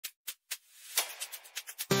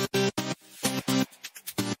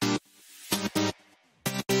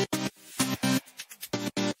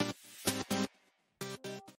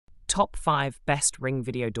Top 5 Best Ring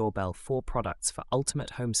Video Doorbell 4 Products for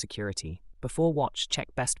Ultimate Home Security. Before watch, check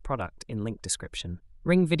best product in link description.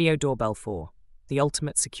 Ring Video Doorbell 4, the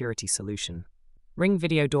ultimate security solution. Ring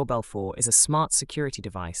Video Doorbell 4 is a smart security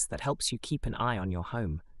device that helps you keep an eye on your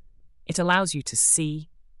home. It allows you to see,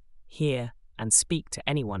 hear, and speak to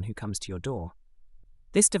anyone who comes to your door.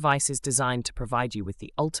 This device is designed to provide you with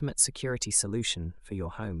the ultimate security solution for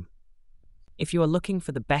your home. If you are looking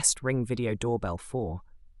for the best Ring Video Doorbell 4,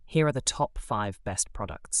 here are the top 5 best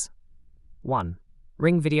products. 1.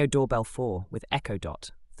 Ring Video Doorbell 4 with Echo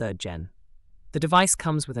Dot, 3rd Gen. The device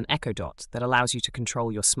comes with an Echo Dot that allows you to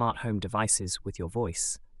control your smart home devices with your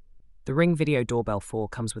voice. The Ring Video Doorbell 4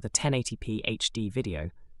 comes with a 1080p HD video,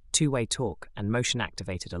 two-way talk, and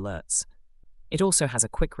motion-activated alerts. It also has a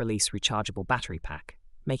quick-release rechargeable battery pack,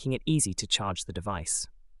 making it easy to charge the device.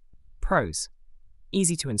 Pros: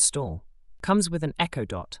 easy to install. Comes with an Echo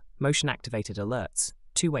Dot, motion-activated alerts,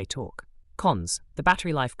 two-way talk. Cons: the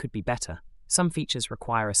battery life could be better. Some features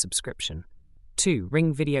require a subscription. 2.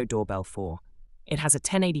 Ring Video Doorbell 4. It has a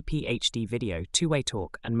 1080p HD video, two-way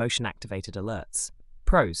talk, and motion-activated alerts.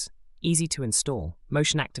 Pros: easy to install,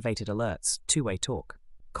 motion-activated alerts, two-way talk.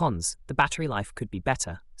 Cons: the battery life could be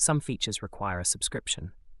better. Some features require a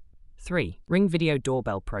subscription. 3. Ring Video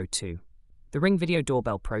Doorbell Pro 2. The Ring Video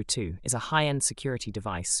Doorbell Pro 2 is a high-end security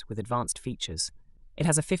device with advanced features. It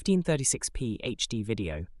has a 1536p HD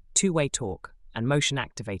video, two-way talk, and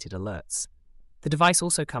motion-activated alerts. The device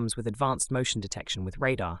also comes with advanced motion detection with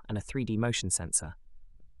radar and a 3D motion sensor.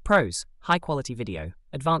 Pros: high-quality video,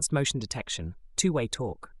 advanced motion detection, two-way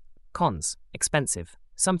talk. Cons: expensive.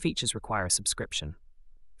 Some features require a subscription.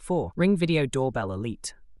 4. Ring Video Doorbell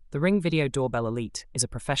Elite. The Ring Video Doorbell Elite is a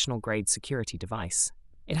professional-grade security device.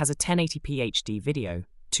 It has a 1080p HD video,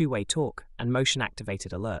 two-way talk, and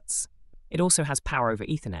motion-activated alerts. It also has Power over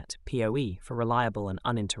Ethernet, PoE, for reliable and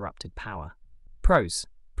uninterrupted power. Pros: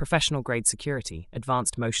 professional-grade security,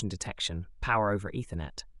 advanced motion detection, Power over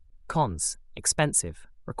Ethernet. Cons: expensive,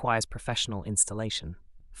 requires professional installation.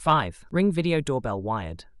 5. Ring Video Doorbell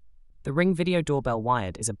Wired. The Ring Video Doorbell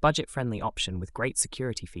Wired is a budget-friendly option with great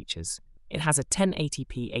security features. It has a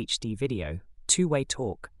 1080p HD video, two-way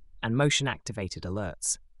talk, and motion-activated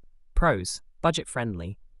alerts. Pros: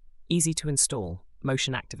 budget-friendly, easy to install,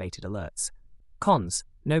 motion-activated alerts. Cons: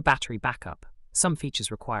 no battery backup. Some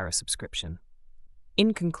features require a subscription.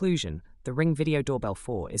 In conclusion, the Ring Video Doorbell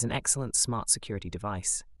 4 is an excellent smart security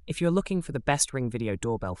device. If you're looking for the best Ring Video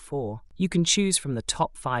Doorbell 4, you can choose from the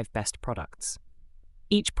top 5 best products.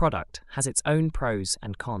 Each product has its own pros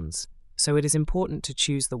and cons, so it is important to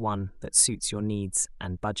choose the one that suits your needs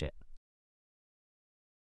and budget.